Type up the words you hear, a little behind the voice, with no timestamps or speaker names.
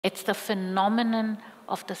It's the phenomenon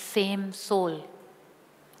of the same soul.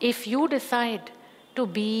 If you decide to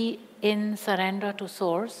be in surrender to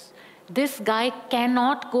Source, this guy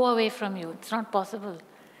cannot go away from you. It's not possible.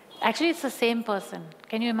 Actually, it's the same person.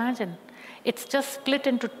 Can you imagine? It's just split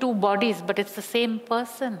into two bodies, but it's the same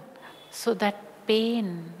person. So that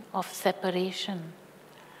pain of separation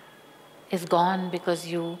is gone because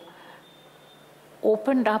you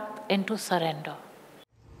opened up into surrender.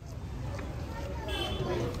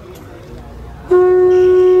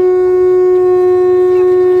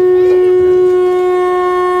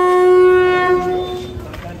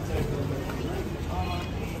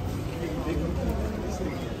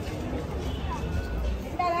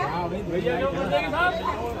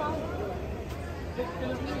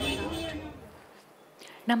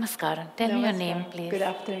 Namaskaram. Tell me your name, please. Good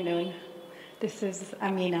afternoon. This is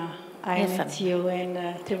Amina. I met you in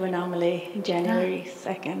Tiruvannamalai, January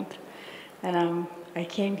 2nd. And I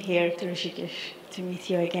came here to Rishikesh to meet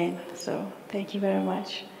you again. So thank you very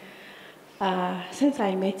much. Since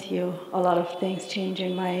I met you, a lot of things changed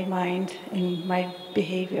in my mind, in my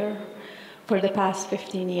behavior. For the past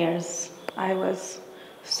 15 years, I was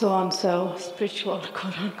so-and-so spiritual,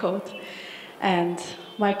 quote-unquote. And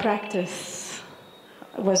my practice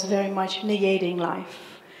was very much negating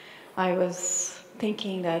life. I was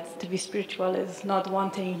thinking that to be spiritual is not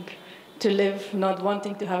wanting to live, not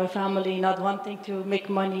wanting to have a family, not wanting to make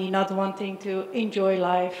money, not wanting to enjoy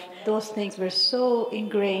life. Those things were so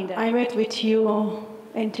ingrained. I met with you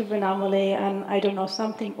in Tiruvannamalai, and I don't know,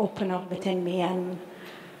 something opened up within me, and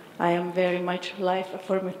I am very much life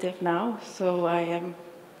affirmative now, so I am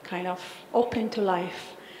kind of open to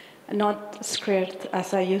life, not scared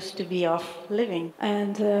as I used to be of living.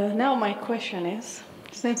 And now my question is,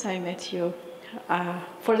 since I met you,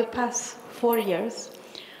 for the past 4 years,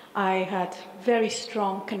 I had very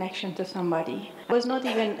strong connection to somebody. It was not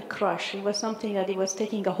even a crush, it was something that it was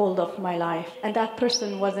taking a hold of my life. And that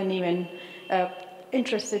person wasn't even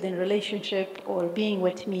interested in relationship or being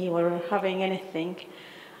with me or having anything.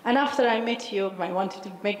 And after I met you, I wanted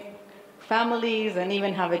to make families and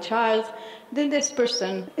even have a child. Then this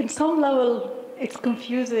person, in some level, it's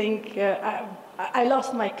confusing. I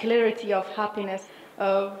lost my clarity of happiness.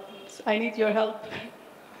 I need your help.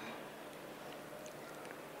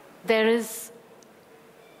 There is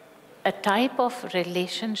a type of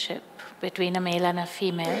relationship between a male and a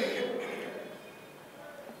female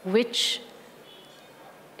which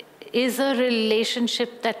is a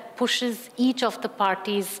relationship that pushes each of the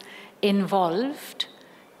parties involved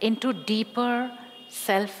into deeper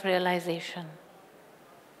self-realization.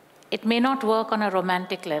 It may not work on a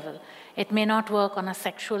romantic level, it may not work on a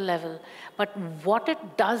sexual level, but what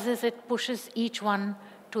it does is it pushes each one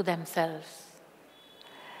to themselves.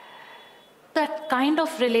 That kind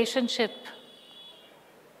of relationship,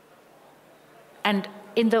 and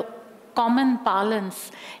in the common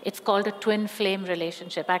parlance, it's called a twin flame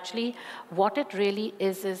relationship. Actually, what it really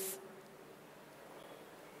is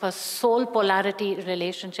a soul polarity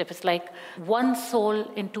relationship. It's like one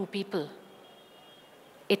soul in two people.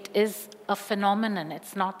 It is a phenomenon,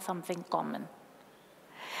 it's not something common.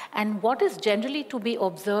 And what is generally to be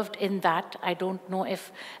observed in that, I don't know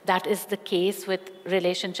if that is the case with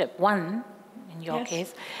relationship one, in your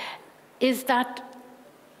case, is that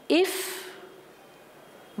if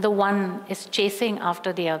the one is chasing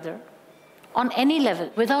after the other, on any level,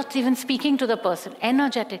 without even speaking to the person,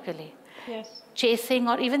 energetically, chasing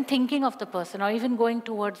or even thinking of the person or even going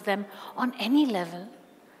towards them, on any level,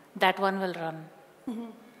 that one will run.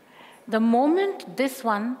 The moment this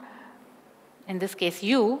one, in this case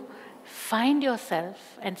you, find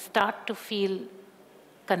yourself and start to feel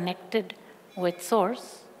connected with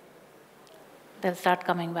Source, they'll start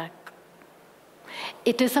coming back.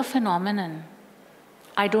 It is a phenomenon.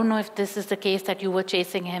 I don't know if this is the case that you were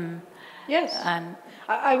chasing him. Yes. And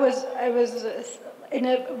I was in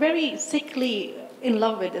a very sickly in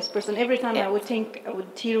love with this person. Every time I would think,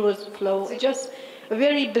 tears would flow. It's just a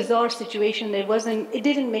very bizarre situation. It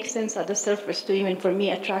didn't make sense at the surface to even for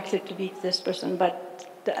me attracted to be this person, but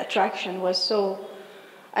the attraction was so.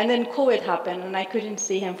 And then COVID happened, and I couldn't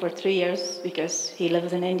see him for 3 years because he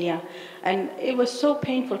lives in India, and it was so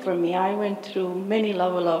painful for me. I went through many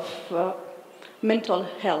levels of mental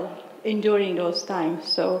hell enduring those times.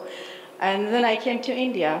 So, and then I came to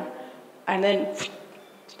India, and then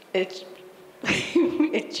it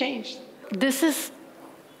it changed. This is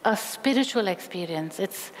a spiritual experience.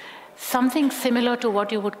 It's something similar to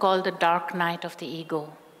what you would call the dark night of the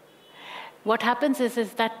ego. What happens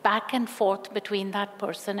is that back and forth between that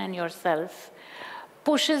person and yourself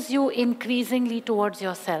pushes you increasingly towards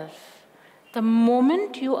yourself. The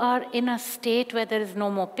moment you are in a state where there is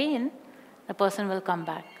no more pain, the person will come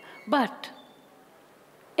back. But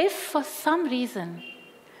if for some reason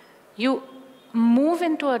you move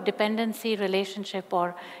into a dependency relationship,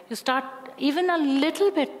 or you start even a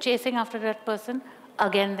little bit chasing after that person,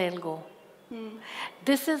 again they'll go.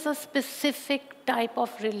 This is a specific type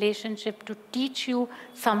of relationship to teach you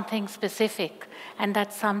something specific. And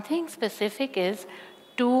that something specific is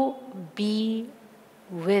to be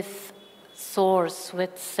with Source,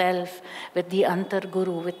 with Self, with the Antar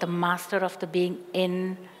Guru, with the Master of the Being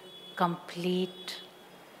in complete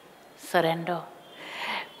surrender.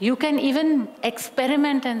 You can even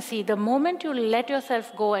experiment and see the moment you let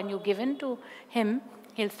yourself go and you give in to him,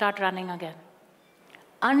 he'll start running again.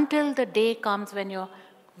 Until the day comes when you're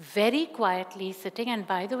very quietly sitting. And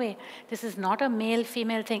by the way, this is not a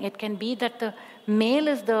male-female thing. It can be that the male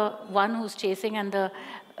is the one who's chasing and the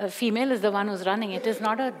female is the one who's running. It is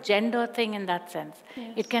not a gender thing in that sense.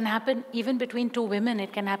 Yes. It can happen even between two women.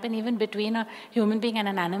 It can happen even between a human being and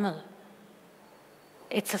an animal.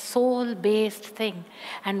 It's a soul-based thing.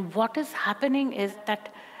 And what is happening is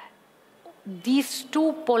that these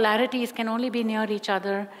two polarities can only be near each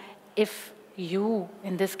other if you,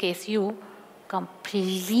 in this case you,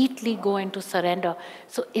 completely go into surrender.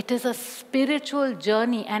 So it is a spiritual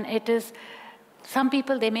journey, and it is, some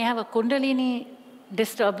people, they may have a Kundalini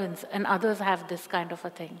disturbance and others have this kind of a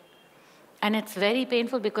thing. And it's very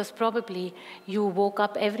painful because probably you woke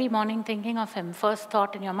up every morning thinking of him, first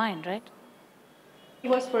thought in your mind, right? It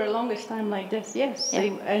was for the longest time like this, yes. Yeah.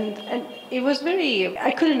 And it was very,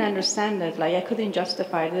 I couldn't understand it, like I couldn't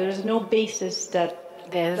justify it. There is no basis that...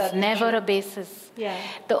 There's never a basis. Yeah.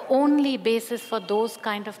 The only basis for those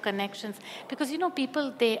kind of connections, because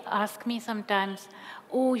people, they ask me sometimes,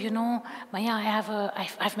 oh, Maya,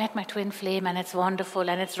 I've met my twin flame and it's wonderful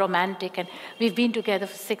and it's romantic and we've been together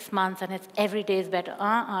for 6 months and it's every day is better.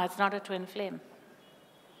 It's not a twin flame.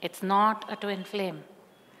 It's not a twin flame.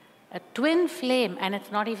 A twin flame, and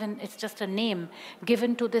it's not even, it's just a name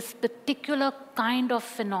given to this particular kind of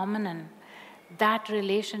phenomenon. That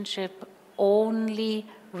relationship only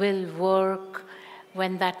will work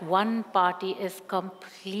when that one party is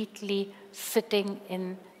completely sitting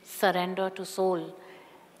in surrender to soul.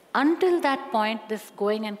 Until that point, this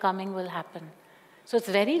going and coming will happen. So it's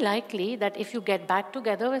very likely that if you get back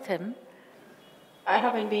together with him... I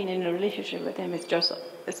haven't been in a relationship with him,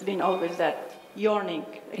 it's been always that yearning,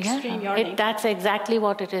 extreme yearning. That's exactly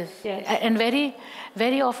what it is. Yes. And very,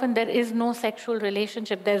 very often there is no sexual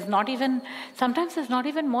relationship. There's not even, sometimes there's not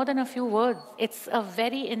even more than a few words. It's a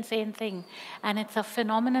very insane thing. And it's a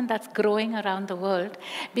phenomenon that's growing around the world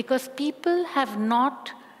because people have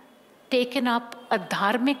not taken up a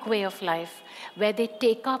dharmic way of life where they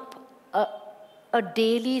take up a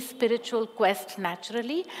daily spiritual quest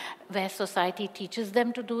naturally, where society teaches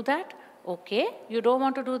them to do that. Okay, you don't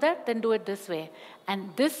want to do that, then do it this way.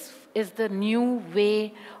 And this is the new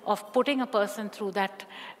way of putting a person through that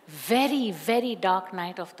very, very dark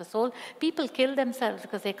night of the soul. People kill themselves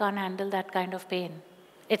because they can't handle that kind of pain.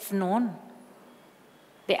 It's known.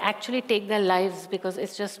 They actually take their lives because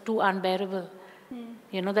it's just too unbearable.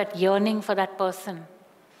 That yearning for that person.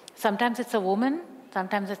 Sometimes it's a woman,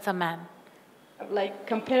 sometimes it's a man. Like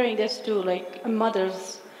comparing this to like a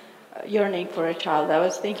mother's yearning for a child. I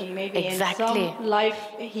was thinking maybe in some life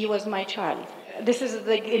he was my child. This is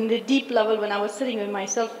like in the deep level when I was sitting with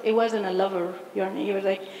myself, it wasn't a lover yearning. It was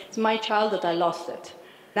like, it's my child that I lost it.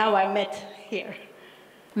 Now I met here.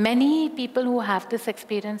 Many people who have this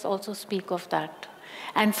experience also speak of that.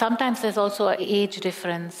 And sometimes there's also an age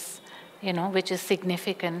difference, which is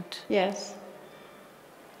significant. Yes.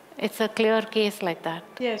 It's a clear case like that.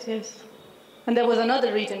 Yes, yes. And there was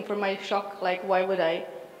another reason for my shock, like why would I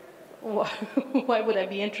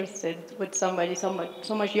be interested with somebody so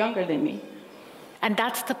much younger than me? And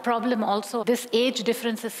that's the problem also. This age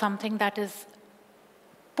difference is something that is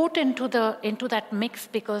put into that mix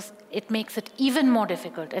because it makes it even more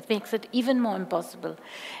difficult. It makes it even more impossible,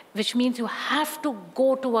 which means you have to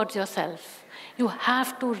go towards yourself. You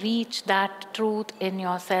have to reach that truth in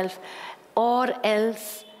yourself, or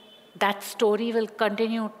else that story will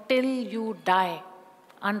continue till you die,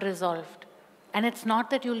 unresolved. And it's not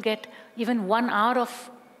that you'll get even 1 hour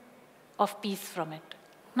of peace from it.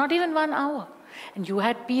 Not even 1 hour. And you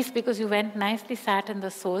had peace because you went nicely sat in the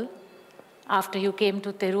soul after you came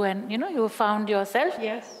to Thiru and, you found yourself.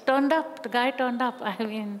 Yes. Turned up, the guy turned up. I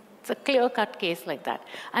mean, it's a clear-cut case like that.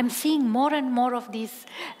 I'm seeing more and more of these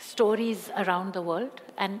stories around the world.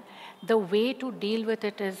 And the way to deal with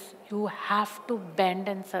it is you have to bend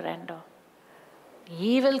and surrender.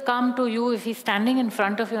 He will come to you if he's standing in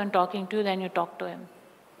front of you and talking to you, then you talk to him.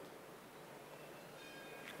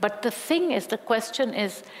 But the thing is, the question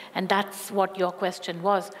is, and that's what your question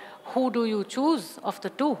was, who do you choose of the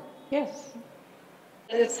two? Yes.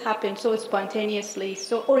 It's happened so spontaneously,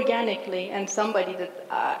 so organically, and somebody that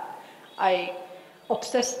I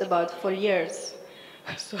obsessed about for years.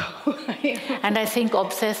 So and I think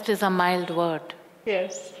obsessed is a mild word.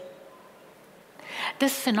 Yes.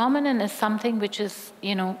 This phenomenon is something which is,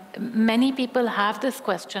 many people have this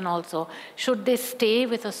question also. Should they stay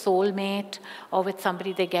with a soulmate or with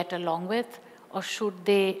somebody they get along with? Or should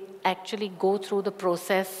they actually go through the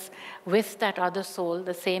process with that other soul,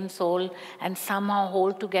 the same soul, and somehow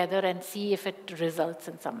hold together and see if it results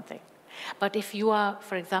in something? But if you are,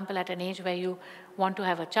 for example, at an age where you want to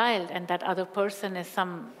have a child and that other person is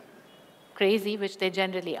some crazy, which they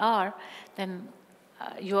generally are, then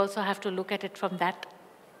you also have to look at it from that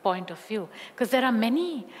point of view. Because there are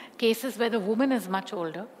many cases where the woman is much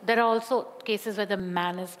older. There are also cases where the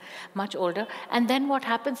man is much older. And then what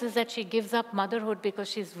happens is that she gives up motherhood because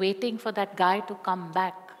she's waiting for that guy to come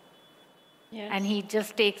back. Yes. And he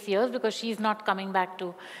just takes years because she's not coming back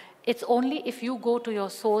to. It's only if you go to your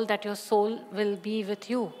soul that your soul will be with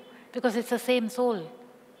you. Because it's the same soul.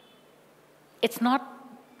 It's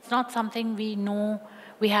not something we know,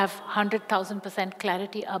 we have 100,000%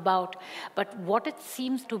 clarity about. But what it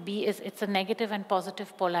seems to be is it's a negative and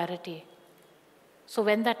positive polarity. So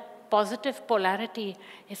when that positive polarity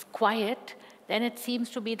is quiet, then it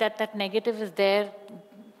seems to be that that negative is there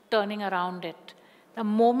turning around it. The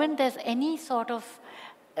moment there's any sort of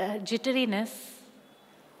jitteriness,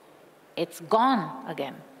 it's gone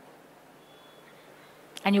again.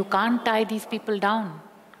 And you can't tie these people down.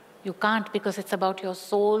 You can't, because it's about your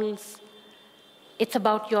souls. It's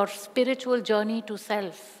about your spiritual journey to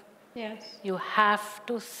self. Yes. You have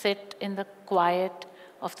to sit in the quiet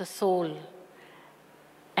of the soul.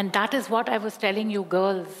 And that is what I was telling you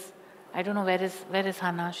girls. I don't know, where is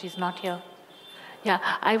Hannah? She's not here. Yeah,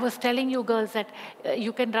 I was telling you girls that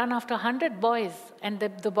you can run after 100 boys and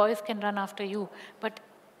the boys can run after you. But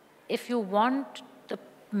if you want the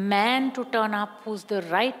man to turn up who's the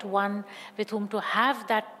right one with whom to have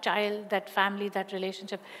that child, that family, that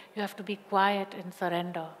relationship, you have to be quiet and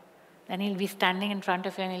surrender. Then he'll be standing in front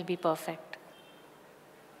of you and he'll be perfect.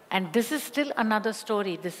 And this is still another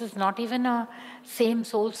story. This is not even a same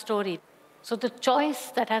soul story. So the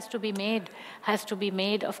choice that has to be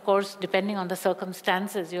made, of course, depending on the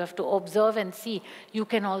circumstances. You have to observe and see. You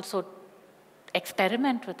can also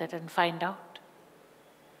experiment with it and find out.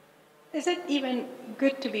 Is it even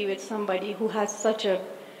good to be with somebody who has such a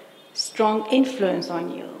strong influence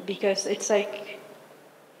on you? Because it's like,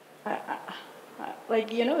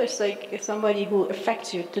 it's like somebody who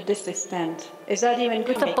affects you to this extent. Is that even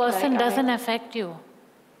good? If the person doesn't affect you,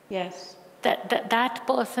 yes, that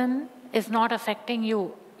person is not affecting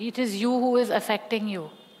you. It is you who is affecting you.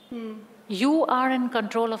 You are in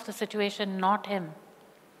control of the situation, not him.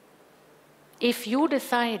 If you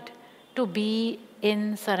decide to be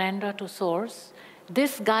in surrender to Source,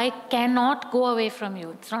 this guy cannot go away from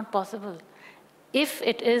you. It's not possible. If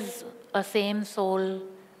it is a same soul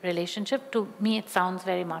relationship, to me it sounds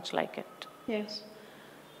very much like it. Yes.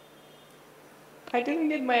 I didn't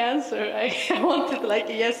get my answer. I wanted like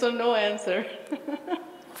a yes or no answer.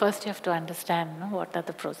 First you have to understand what are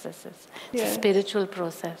the processes. It's Yes. a spiritual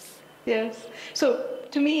process. Yes. So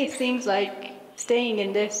to me it seems like staying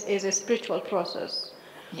in this is a spiritual process.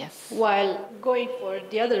 Yes. While going for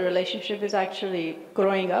the other relationship is actually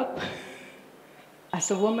growing up as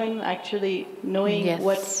a woman, actually knowing Yes.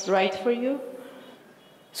 what's right for you.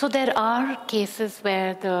 So there are cases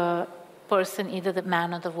where the person, either the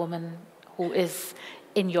man or the woman who is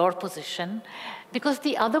in your position, because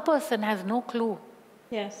the other person has no clue.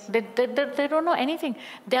 Yes. They don't know anything.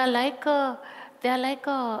 They are like a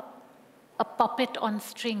puppet on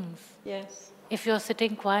strings. Yes. If you're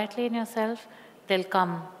sitting quietly in yourself, they'll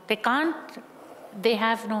come. They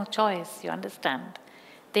have no choice, you understand?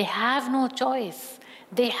 They have no choice.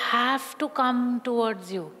 They have to come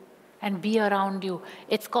towards you and be around you.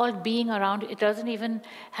 It's called being around you. It doesn't even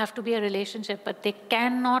have to be a relationship, but they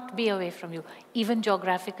cannot be away from you, even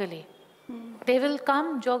geographically. They will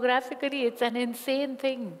come geographically. It's an insane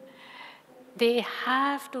thing. They'll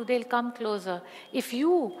come closer. If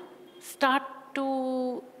you start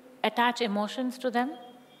to attach emotions to them,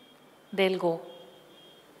 they'll go.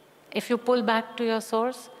 If you pull back to your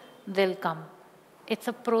source, they'll come. It's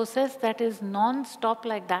a process that is non-stop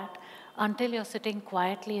like that until you're sitting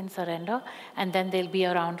quietly in surrender, and then they'll be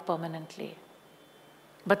around permanently.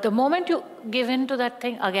 But the moment you give in to that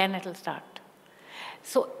thing, again it'll start.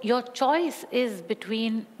 So your choice is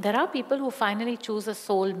between, there are people who finally choose a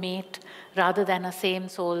soul mate rather than a same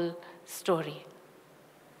soul story.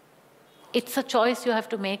 It's a choice you have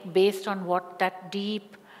to make based on what that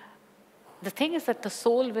deep... The thing is that the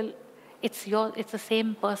soul will... It's the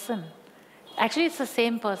same person. Actually, it's the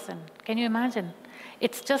same person. Can you imagine?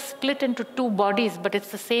 It's just split into two bodies, but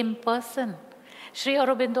it's the same person. Sri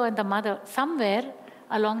Aurobindo and the mother, somewhere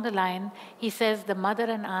along the line, he says, the mother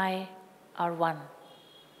and I are one.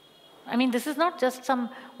 I mean, this is not just some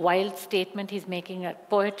wild statement he's making at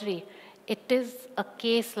poetry. It is a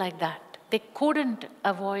case like that. They couldn't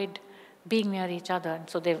avoid being near each other, and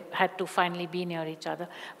so they had to finally be near each other.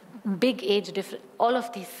 Big age difference, all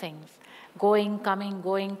of these things. Going,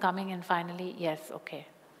 coming, and finally, yes, okay.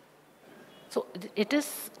 So it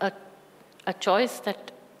is a choice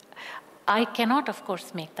that I cannot, of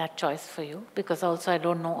course, make that choice for you, because also I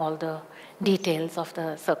don't know all the details of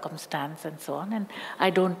the circumstance and so on, and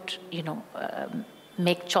I don't,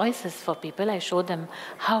 make choices for people. I show them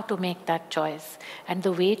how to make that choice. And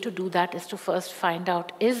the way to do that is to first find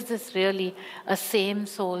out, is this really a same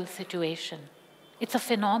soul situation? It's a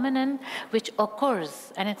phenomenon which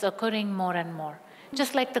occurs, and it's occurring more and more.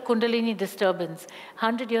 Just like the Kundalini disturbance.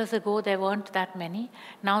 100 years ago, there weren't that many.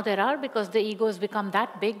 Now there are, because the ego has become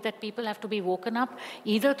that big that people have to be woken up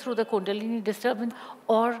either through the Kundalini disturbance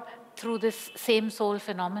or through this same soul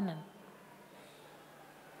phenomenon.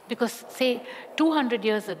 Because, say, 200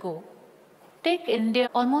 years ago, take India,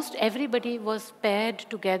 almost everybody was paired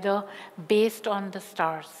together based on the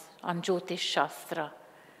stars, on Jyotish Shastra.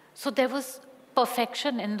 So there was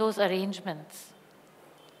perfection in those arrangements.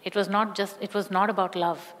 It was not about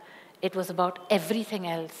love. It was about everything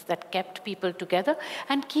else that kept people together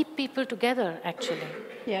and keep people together, actually.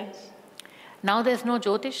 Yes. Now there's no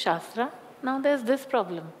Jyotish Shastra. Now there's this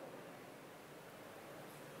problem.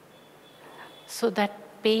 So that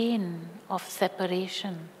pain of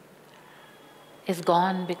separation is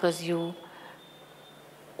gone because you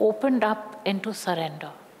opened up into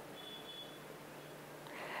surrender.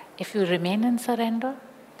 If you remain in surrender,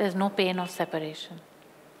 there's no pain of separation.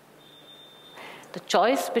 The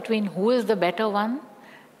choice between who is the better one,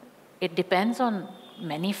 it depends on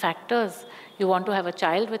many factors. You want to have a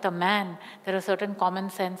child with a man, there are certain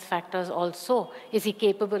common sense factors also. Is he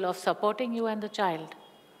capable of supporting you and the child?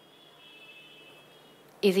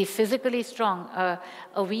 Is he physically strong?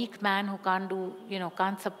 A weak man who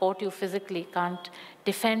can't support you physically, can't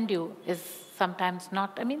defend you, is sometimes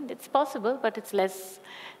not. I mean, it's possible, but it's less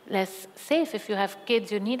safe. If you have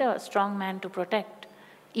kids, you need a strong man to protect,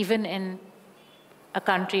 even in a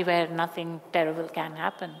country where nothing terrible can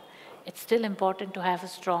happen. It's still important to have a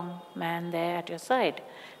strong man there at your side.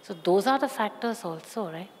 So those are the factors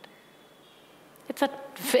also, right? It's a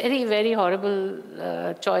very, very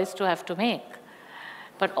horrible choice to have to make.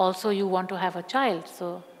 But also you want to have a child,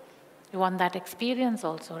 so you want that experience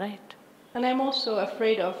also, right? And I'm also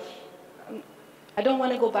afraid of, I don't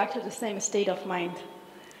want to go back to the same state of mind.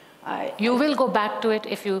 You will go back to it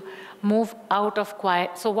if you move out of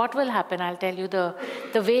quiet. So what will happen? I'll tell you the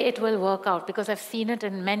way it will work out, because I've seen it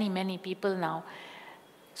in many, many people now.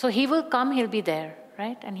 So he will come, he'll be there,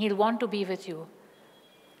 right? And he'll want to be with you.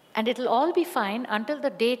 And it'll all be fine until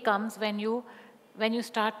the day comes when you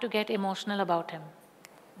start to get emotional about him.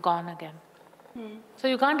 Gone again. So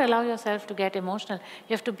you can't allow yourself to get emotional.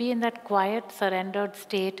 You have to be in that quiet, surrendered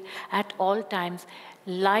state at all times.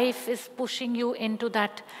 Life is pushing you into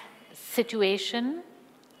that situation.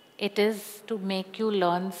 It is to make you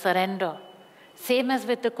learn surrender. Same as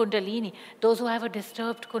with the Kundalini. Those who have a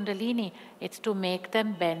disturbed Kundalini, it's to make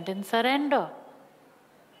them bend in surrender.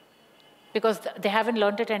 Because they haven't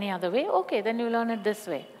learned it any other way. Okay, then you learn it this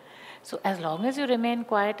way. So as long as you remain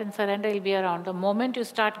quiet and surrender, he'll be around. The moment you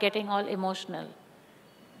start getting all emotional,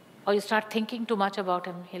 or you start thinking too much about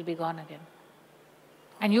him, he'll be gone again.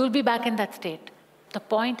 And you'll be back in that state. The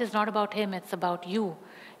point is not about him, it's about you.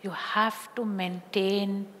 You have to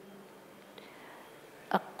maintain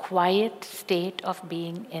a quiet state of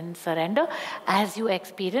being in surrender, as you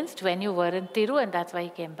experienced when you were in Thiru, and that's why he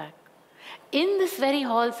came back. In this very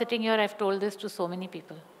hall sitting here, I've told this to so many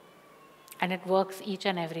people. And it works each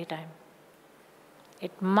and every time.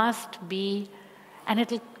 It must be, and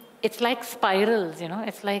it's like spirals,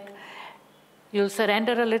 It's like you'll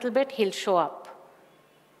surrender a little bit, he'll show up.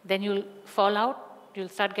 Then you'll fall out, you'll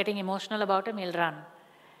start getting emotional about him, he'll run.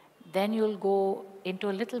 Then you'll go into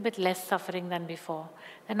a little bit less suffering than before.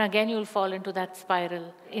 Then again you'll fall into that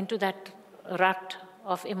spiral, into that rut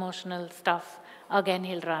of emotional stuff. Again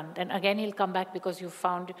he'll run. Then again he'll come back because you've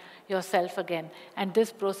found yourself again. And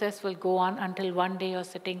this process will go on until one day you're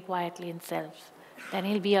sitting quietly in self. Then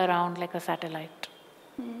he'll be around like a satellite.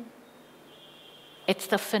 It's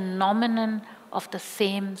the phenomenon of the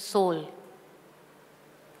same soul.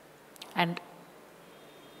 And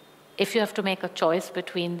if you have to make a choice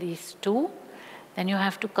between these two, then you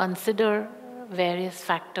have to consider various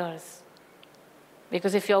factors.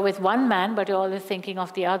 Because if you're with one man, but you're always thinking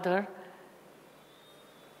of the other,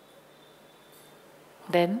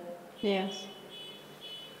 then? Yes.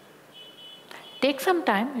 Take some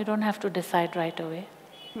time, you don't have to decide right away.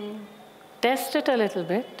 Test it a little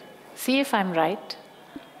bit, see if I'm right.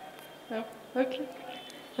 Oh, okay.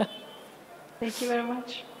 Thank you very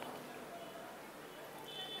much.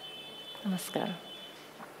 Namaskar.